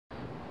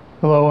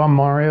Hello, I'm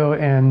Mario,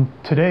 and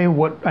today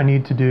what I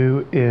need to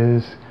do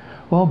is,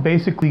 well,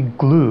 basically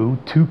glue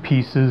two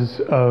pieces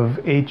of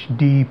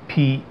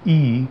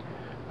HDPE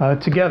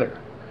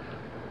together.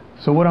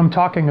 So what I'm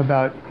talking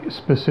about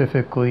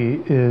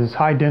specifically is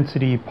high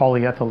density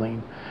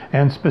polyethylene.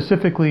 And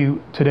specifically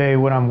today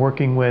what I'm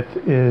working with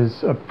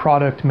is a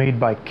product made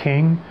by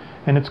King,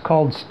 and it's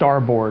called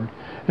StarBoard.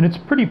 And it's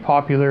pretty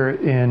popular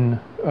in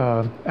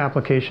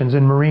applications,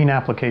 in marine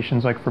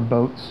applications like for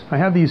boats. I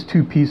have these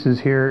two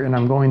pieces here and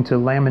I'm going to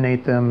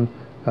laminate them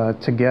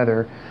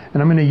together.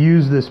 And I'm going to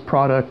use this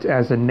product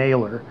as a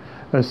nailer.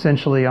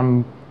 Essentially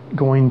I'm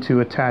going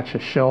to attach a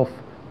shelf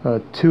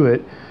to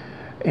it.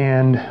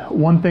 And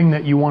one thing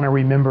that you want to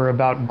remember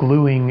about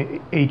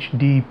gluing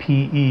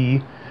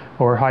HDPE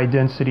or high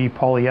density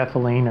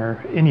polyethylene,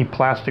 or any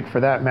plastic for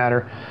that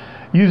matter,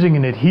 using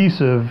an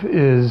adhesive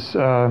is,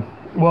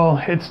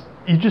 well,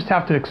 you just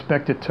have to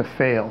expect it to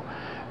fail.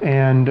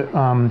 And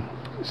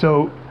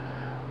so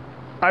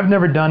I've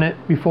never done it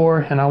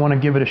before and I want to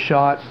give it a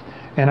shot.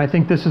 And I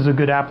think this is a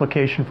good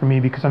application for me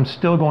because I'm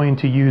still going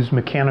to use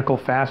mechanical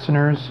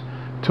fasteners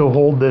to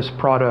hold this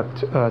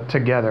product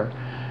together.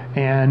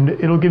 And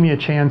it'll give me a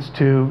chance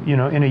to, you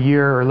know, in a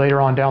year or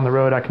later on down the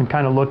road, I can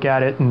kind of look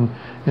at it and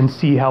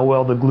see how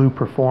well the glue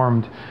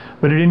performed.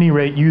 But at any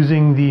rate,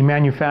 using the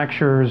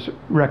manufacturer's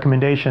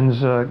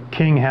recommendations,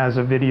 King has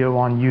a video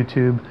on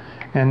YouTube,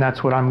 and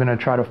that's what I'm going to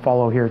try to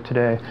follow here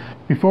today.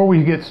 Before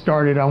we get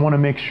started, I want to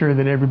make sure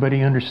that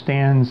everybody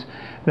understands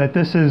that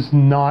this is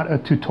not a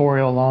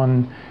tutorial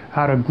on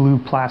how to glue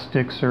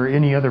plastics or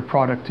any other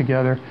product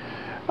together.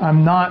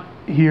 I'm not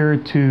here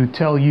to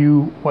tell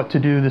you what to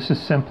do. This is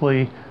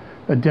simply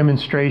a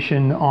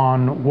demonstration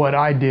on what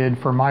I did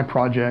for my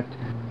project.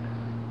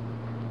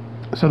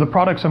 So the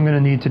products I'm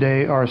going to need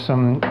today are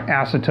some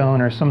acetone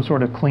or some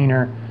sort of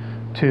cleaner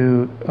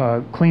to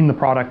clean the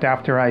product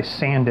after I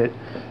sand it.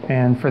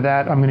 And for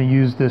that I'm going to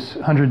use this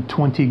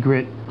 120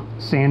 grit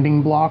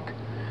sanding block.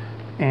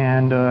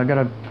 And I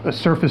got a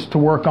surface to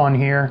work on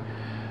here.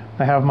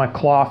 I have my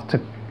cloth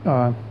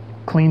to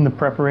clean the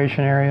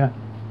preparation area.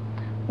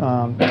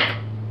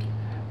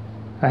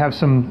 I have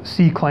some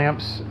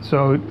C-clamps,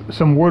 so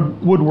some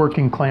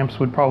woodworking clamps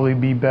would probably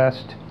be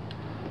best.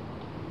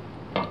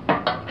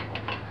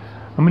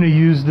 I'm going to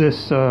use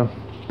this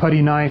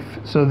putty knife.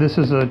 So this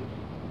is a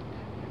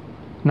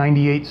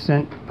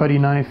 98-cent putty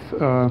knife.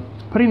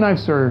 Putty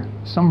knives are,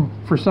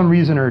 for some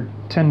reason, are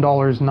 $10,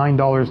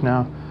 $9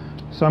 now.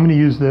 So I'm going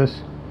to use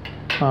this.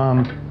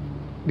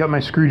 Got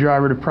my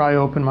screwdriver to pry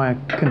open my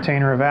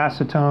container of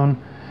acetone,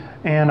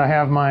 and I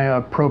have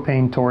my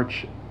propane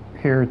torch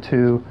here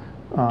to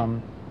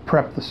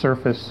prep the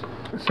surface.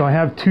 So I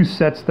have two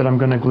sets that I'm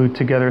going to glue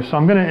together. So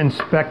I'm going to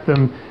inspect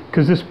them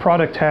because this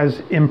product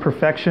has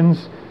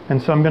imperfections,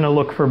 and so I'm going to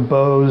look for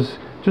bows,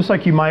 just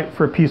like you might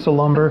for a piece of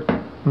lumber.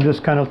 I'm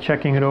just kind of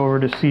checking it over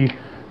to see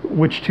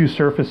which two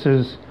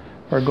surfaces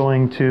are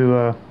going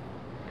to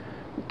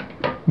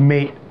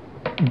mate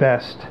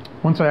best.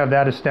 Once I have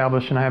that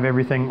established and I have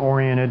everything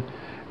oriented,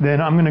 then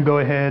I'm going to go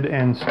ahead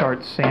and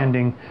start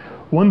sanding.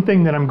 One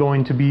thing that I'm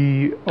going to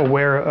be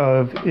aware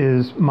of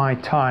is my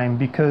time,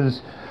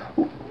 because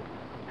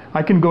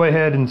I can go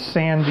ahead and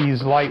sand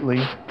these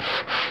lightly.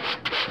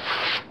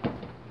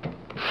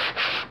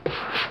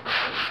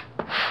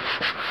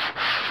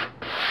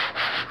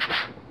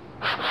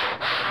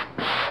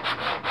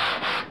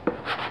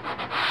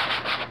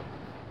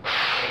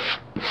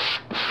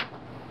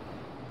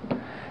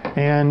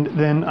 And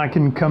then I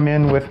can come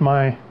in with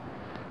my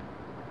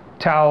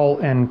towel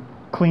and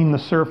clean the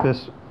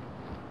surface.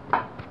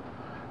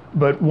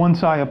 But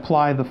once I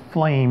apply the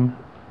flame,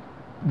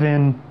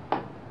 then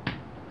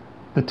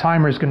the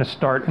timer is going to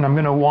start, and I'm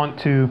going to want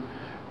to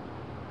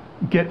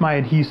get my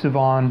adhesive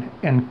on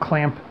and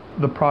clamp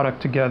the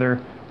product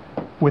together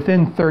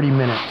within 30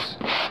 minutes.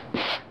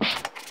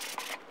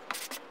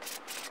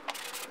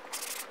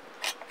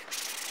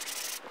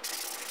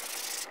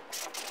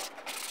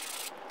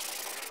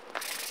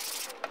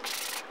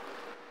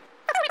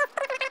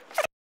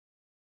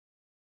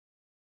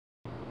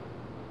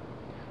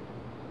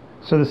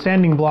 So the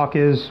sanding block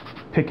is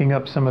picking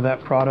up some of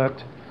that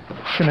product.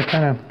 I'm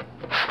going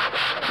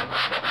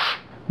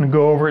to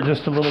go over it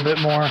just a little bit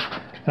more.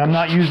 And I'm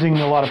not using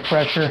a lot of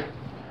pressure.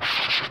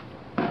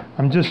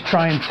 I'm just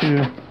trying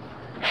to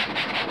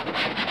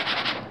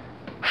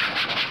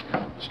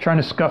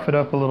scuff it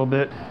up a little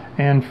bit.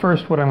 And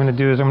first what I'm going to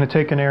do is I'm going to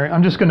take an area.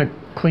 I'm going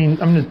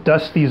to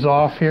dust these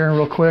off here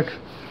real quick.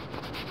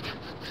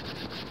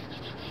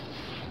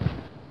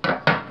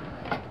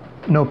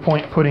 No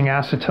point putting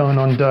acetone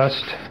on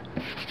dust.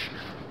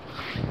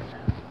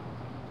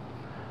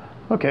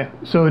 Okay,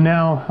 so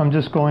now I'm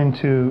just going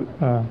to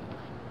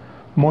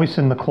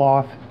moisten the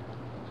cloth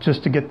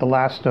just to get the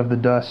last of the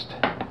dust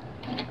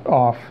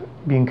off,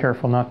 being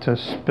careful not to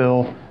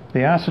spill the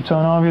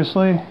acetone,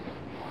 obviously.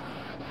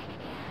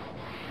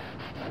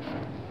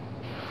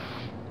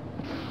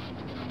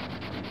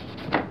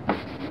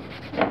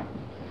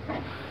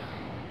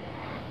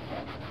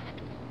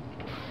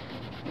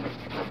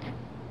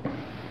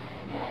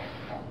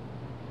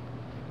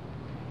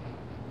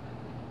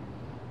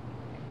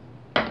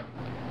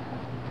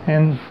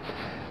 And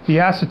the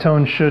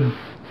acetone should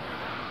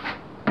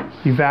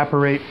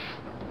evaporate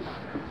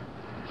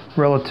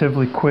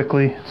relatively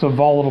quickly. It's a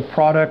volatile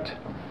product,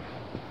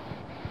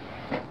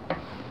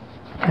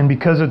 and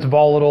because it's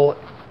volatile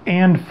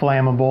and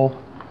flammable,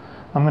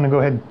 I'm going to go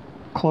ahead and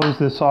close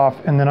this off,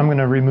 and then I'm going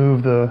to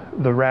remove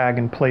the rag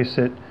and place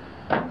it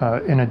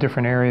in a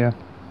different area.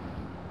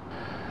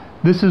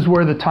 This is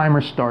where the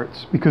timer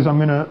starts, because I'm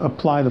going to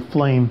apply the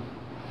flame.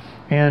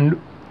 And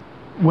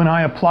when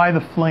I apply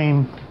the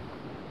flame,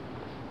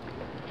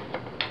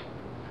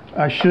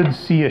 I should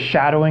see a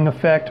shadowing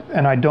effect,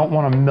 and I don't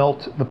want to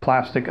melt the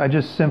plastic. I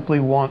just simply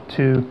want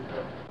to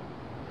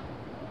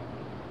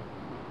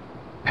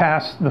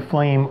pass the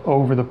flame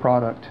over the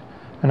product.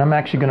 And I'm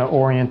actually going to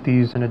orient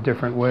these in a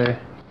different way.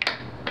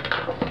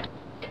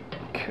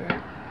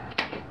 Okay.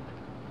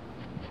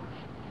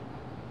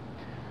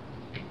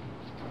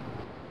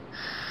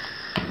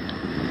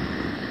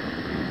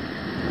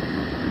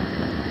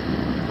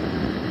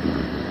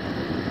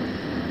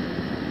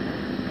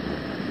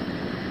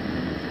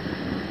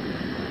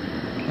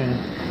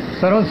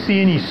 So I don't see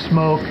any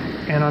smoke,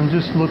 and I'm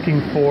just looking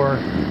for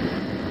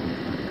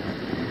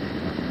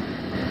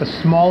a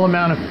small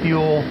amount of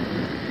fuel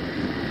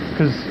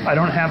because I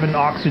don't have an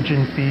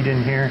oxygen feed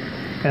in here,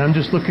 and I'm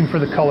just looking for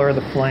the color of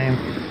the flame.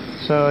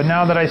 So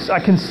now that I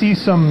can see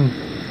some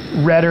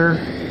redder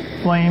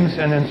flames,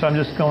 and then so I'm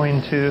just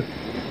going to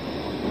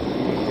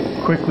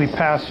quickly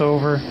pass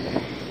over.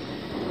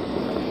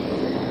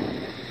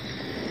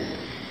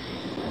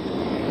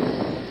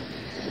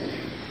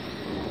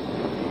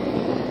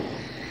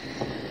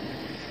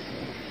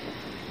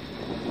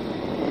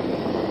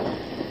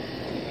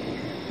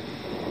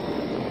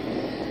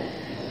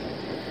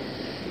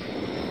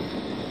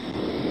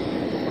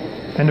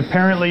 And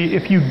apparently,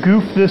 if you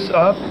goof this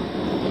up,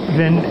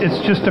 then it's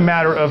just a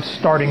matter of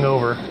starting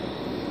over.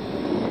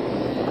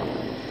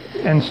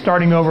 And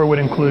starting over would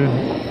include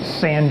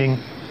sanding.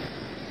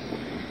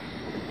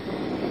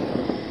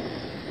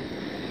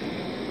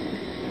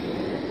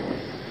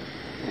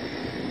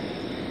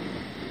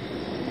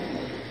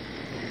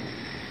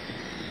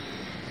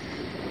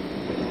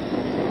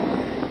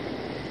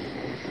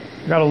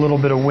 Got a little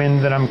bit of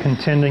wind that I'm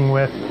contending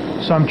with,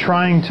 so I'm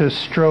trying to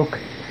stroke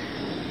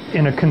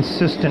in a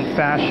consistent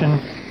fashion.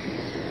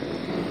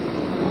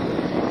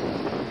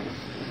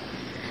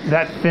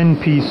 That thin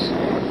piece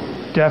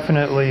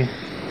definitely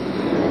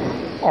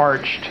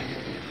arched.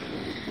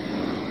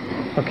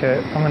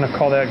 Okay, I'm gonna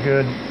call that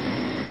good.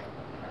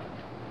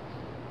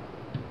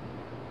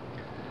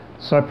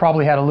 So I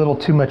probably had a little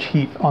too much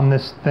heat on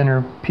this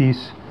thinner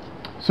piece.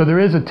 So there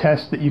is a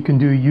test that you can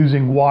do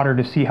using water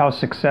to see how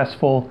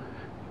successful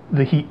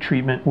the heat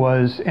treatment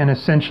was, and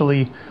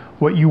essentially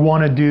what you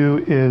want to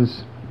do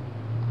is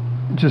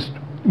just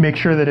make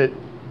sure that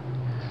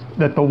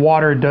the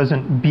water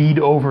doesn't bead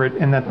over it,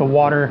 and that the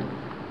water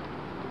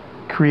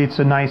creates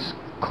a nice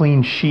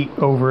clean sheet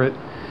over it.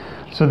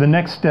 So the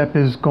next step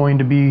is going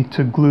to be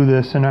to glue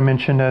this, and I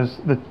mentioned as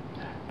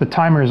the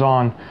timer's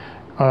on.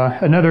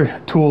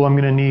 Another tool I'm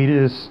going to need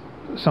is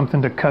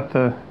something to cut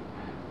the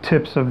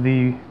tips of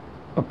the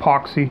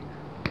epoxy.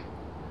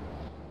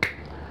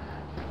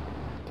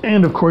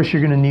 And of course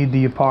you're going to need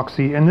the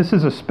epoxy, and this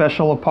is a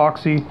special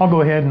epoxy. I'll go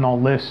ahead and I'll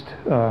list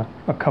a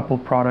couple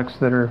products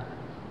that are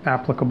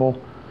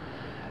applicable.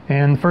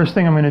 And the first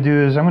thing I'm going to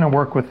do is I'm going to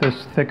work with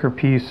this thicker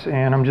piece,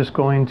 and I'm just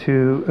going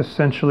to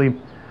essentially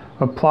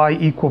apply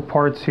equal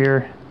parts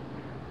here,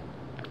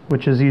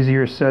 which is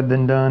easier said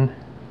than done.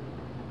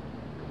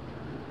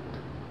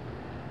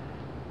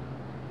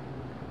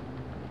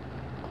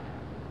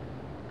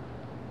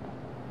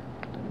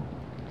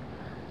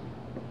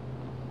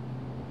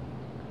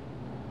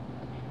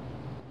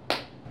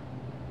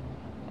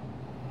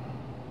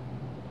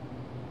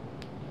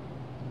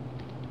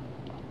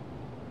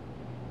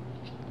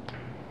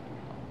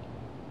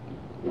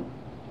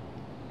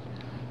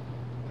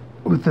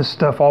 With this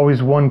stuff,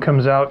 always one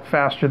comes out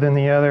faster than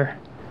the other.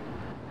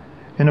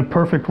 In a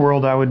perfect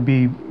world, I would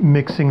be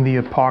mixing the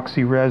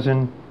epoxy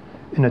resin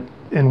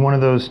in one of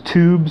those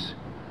tubes,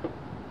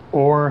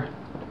 or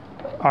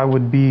I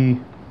would be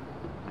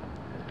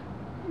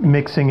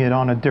mixing it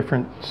on a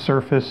different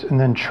surface and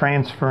then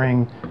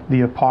transferring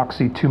the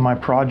epoxy to my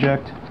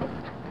project.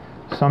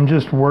 So I'm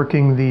just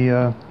working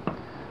the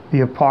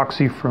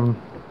epoxy from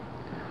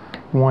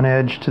one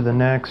edge to the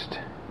next,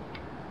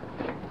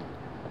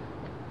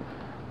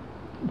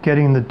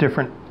 getting the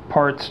different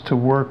parts to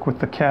work with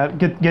the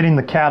getting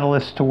the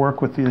catalyst to work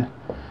with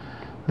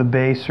the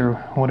base, or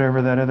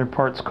whatever that other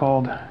part's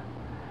called.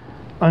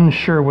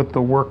 Unsure what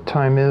the work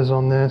time is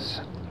on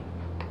this,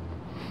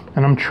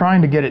 and I'm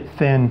trying to get it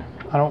thin.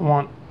 I don't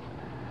want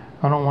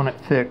it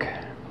thick.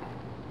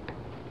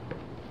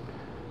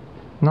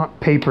 Not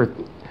paper,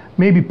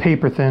 maybe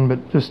paper thin,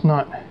 but just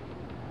not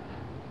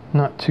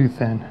too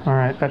thin. All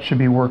right, that should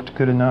be worked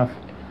good enough.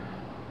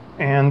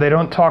 And they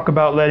don't talk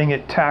about letting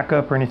it tack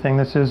up or anything.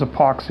 This is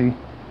epoxy.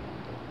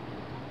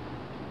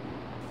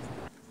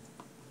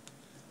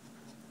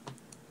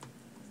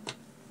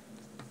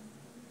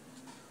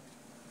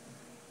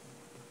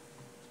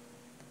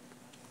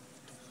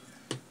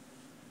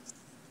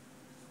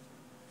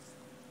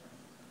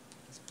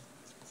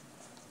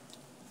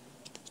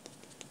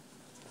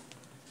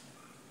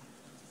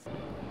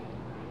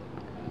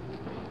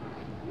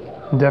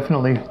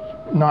 Definitely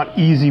not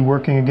easy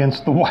working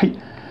against the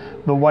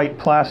white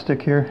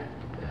plastic here.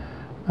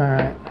 All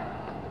right.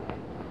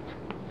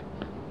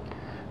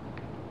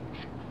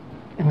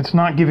 And it's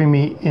not giving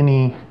me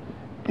any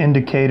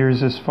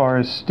indicators as far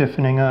as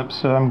stiffening up,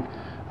 so I'm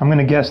going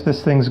to guess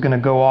this thing's going to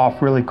go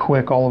off really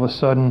quick all of a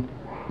sudden.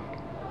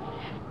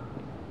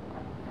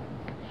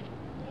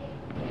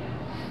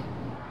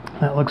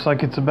 That looks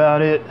like it's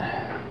about it.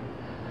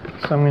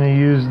 So I'm going to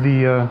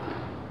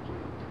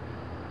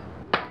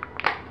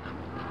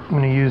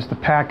use the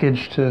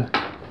package to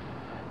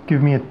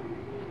give me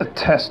a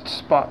test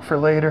spot for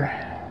later.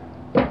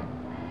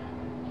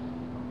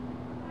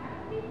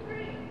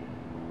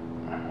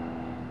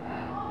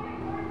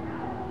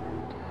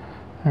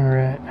 All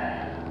right,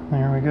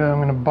 there we go. I'm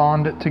going to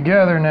bond it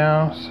together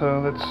now.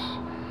 So let's.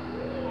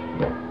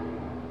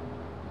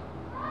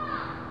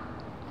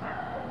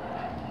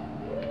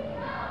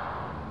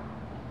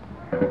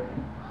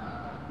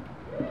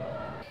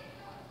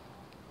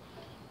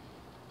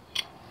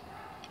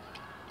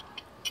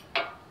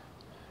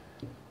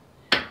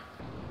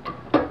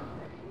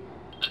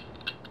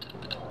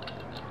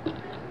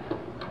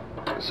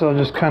 So I'll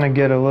just kind of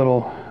get a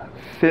little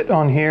fit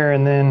on here,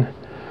 and then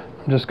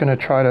I'm just going to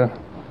try to,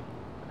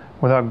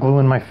 without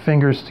gluing my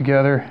fingers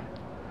together,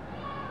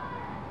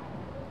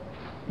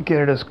 get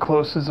it as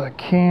close as I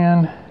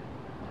can.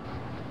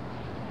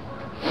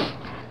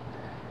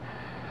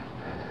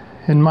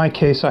 In my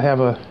case, I have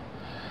a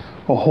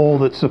hole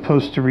that's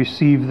supposed to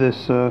receive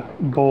this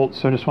bolt,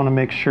 so I just want to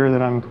make sure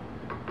that I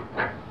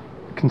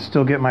can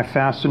still get my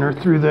fastener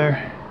through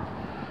there.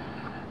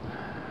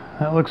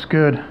 That looks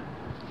good.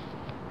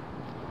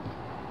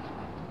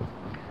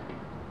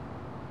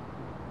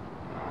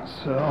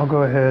 So I'll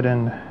go ahead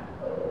and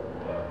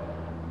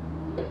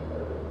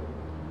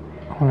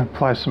I'm going to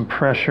apply some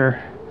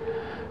pressure,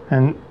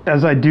 and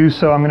as I do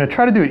so, I'm going to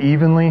try to do it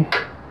evenly,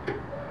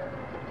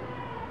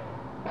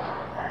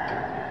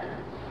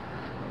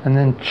 and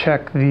then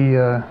check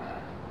the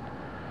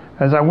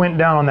as I went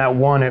down on that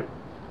one,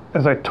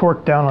 as I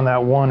torqued down on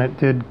that one, it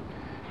did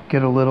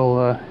get a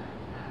little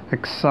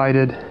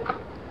excited.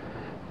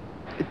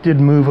 It did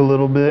move a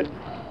little bit,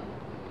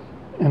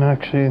 and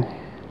actually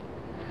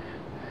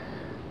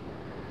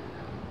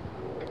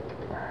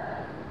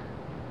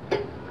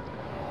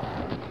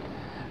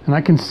and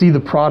I can see the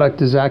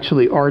product is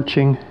actually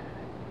arching.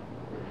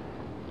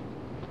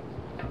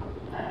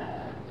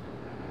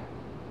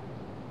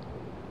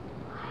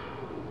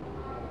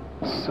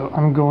 So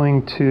I'm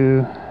going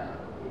to,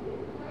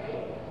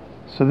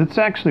 so that's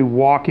actually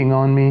walking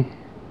on me.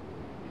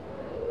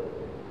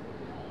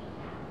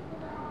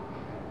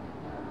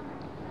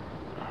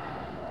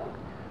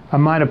 I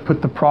might have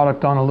put the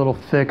product on a little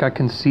thick. I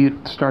can see it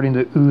starting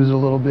to ooze a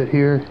little bit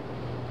here.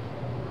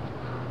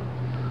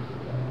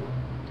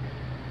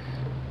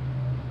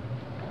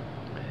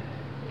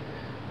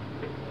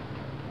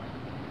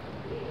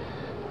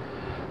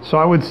 So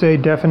I would say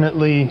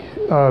definitely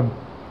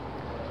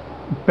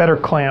better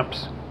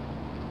clamps,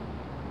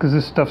 because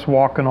this stuff's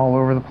walking all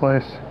over the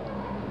place.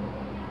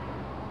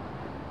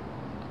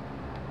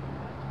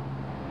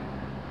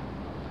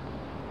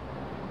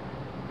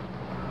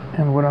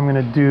 And what I'm going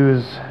to do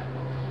is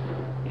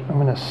I'm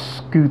going to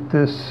scoot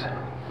this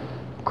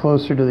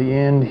closer to the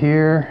end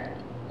here.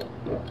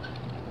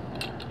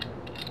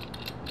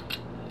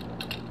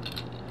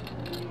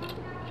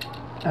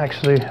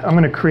 Actually, I'm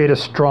going to create a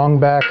strong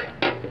back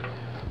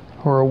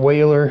or a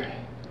whaler.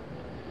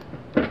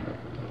 I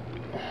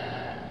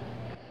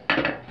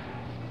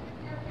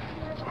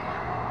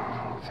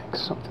think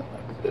something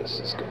like this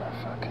is going to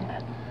fucking...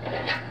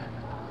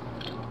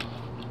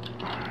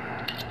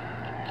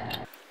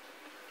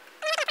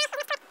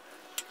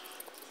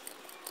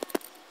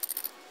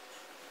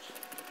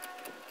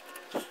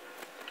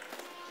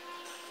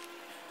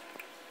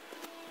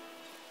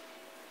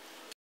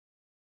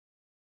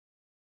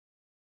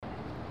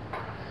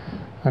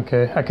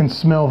 Okay, I can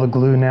smell the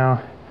glue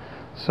now,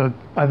 so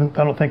I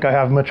don't think I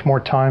have much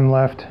more time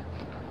left.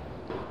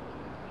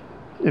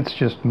 It's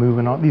just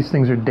moving on. These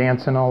things are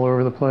dancing all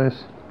over the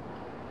place.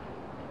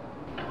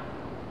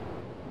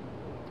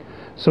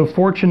 So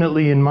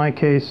fortunately, in my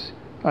case,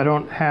 I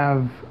don't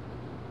have,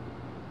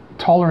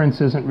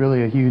 tolerance isn't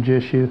really a huge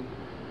issue.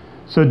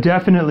 So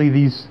definitely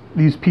these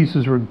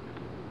pieces were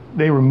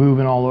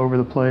moving all over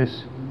the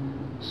place.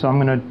 So I'm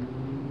gonna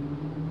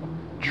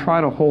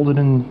try to hold it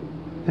in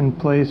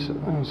place.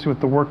 Let's see what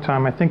the work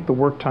time, I think the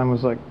work time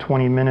was like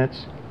 20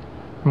 minutes.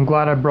 I'm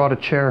glad I brought a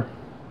chair.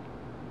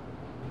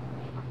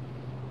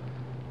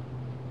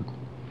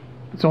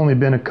 It's only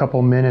been a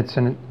couple minutes,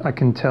 and I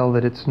can tell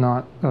that it's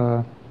not,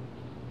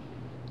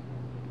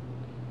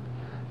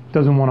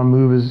 doesn't want to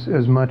move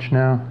as much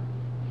now.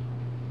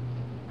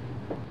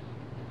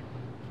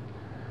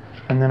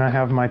 And then I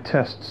have my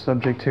test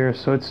subject here,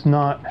 so it's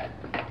not,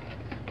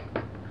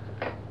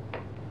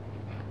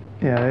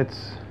 yeah,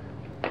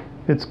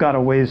 it's got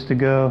a ways to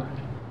go.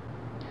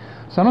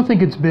 So I don't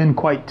think it's been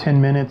quite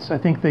 10 minutes. I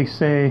think they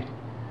say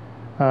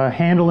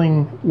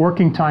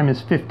working time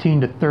is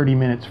 15 to 30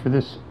 minutes for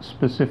this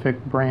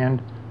specific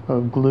brand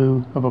of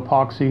glue, of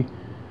epoxy,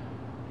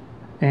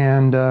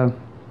 and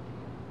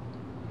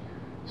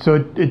so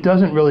it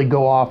doesn't really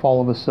go off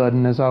all of a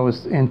sudden as I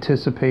was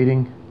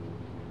anticipating.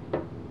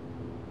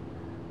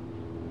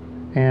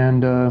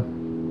 And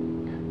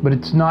but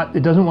it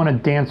doesn't want to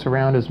dance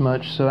around as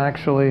much, so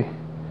actually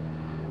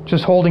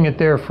just holding it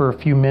there for a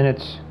few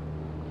minutes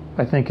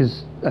I think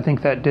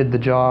that did the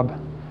job.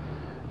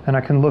 And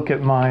I can look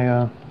at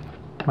my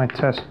my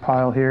test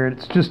pile here.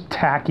 It's just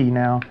tacky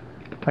now.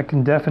 I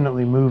can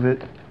definitely move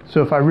it.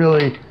 So if I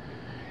really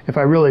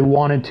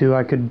wanted to,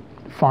 I could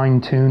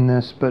fine-tune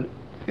this, but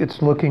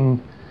it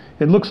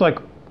looks like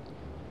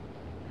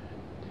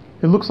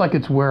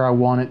it's where I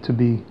want it to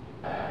be.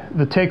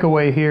 The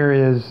takeaway here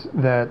is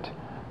that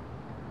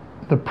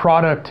the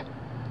product,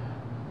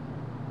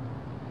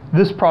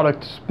 this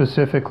product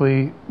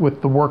specifically,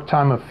 with the work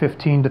time of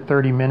 15 to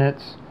 30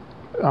 minutes,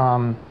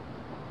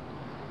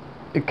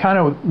 it kind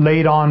of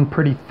laid on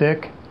pretty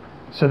thick,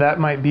 so that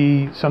might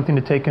be something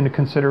to take into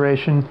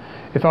consideration.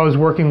 If I was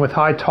working with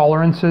high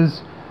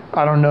tolerances,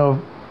 I don't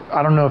know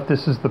if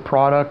this is the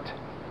product.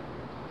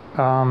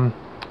 So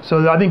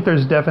I think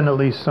there's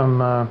definitely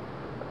some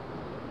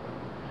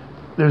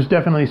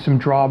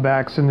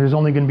drawbacks, and there's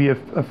only going to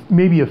be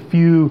maybe a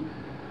few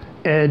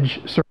edge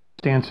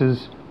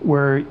circumstances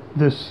where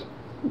this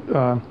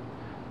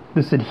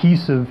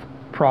adhesive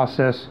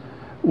process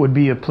would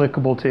be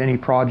applicable to any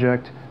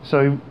project.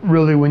 So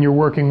really, when you're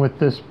working with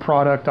this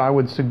product, I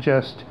would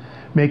suggest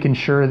making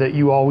sure that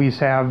you always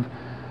have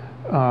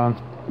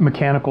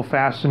mechanical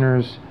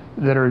fasteners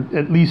that are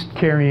at least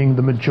carrying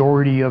the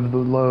majority of the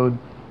load.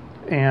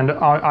 And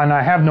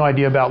I have no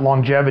idea about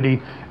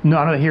longevity. No,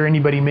 I don't hear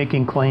anybody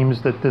making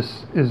claims that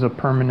this is a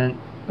permanent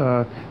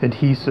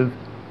adhesive.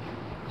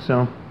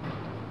 So,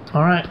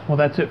 all right, well,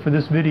 that's it for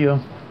this video.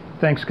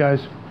 Thanks,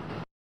 guys.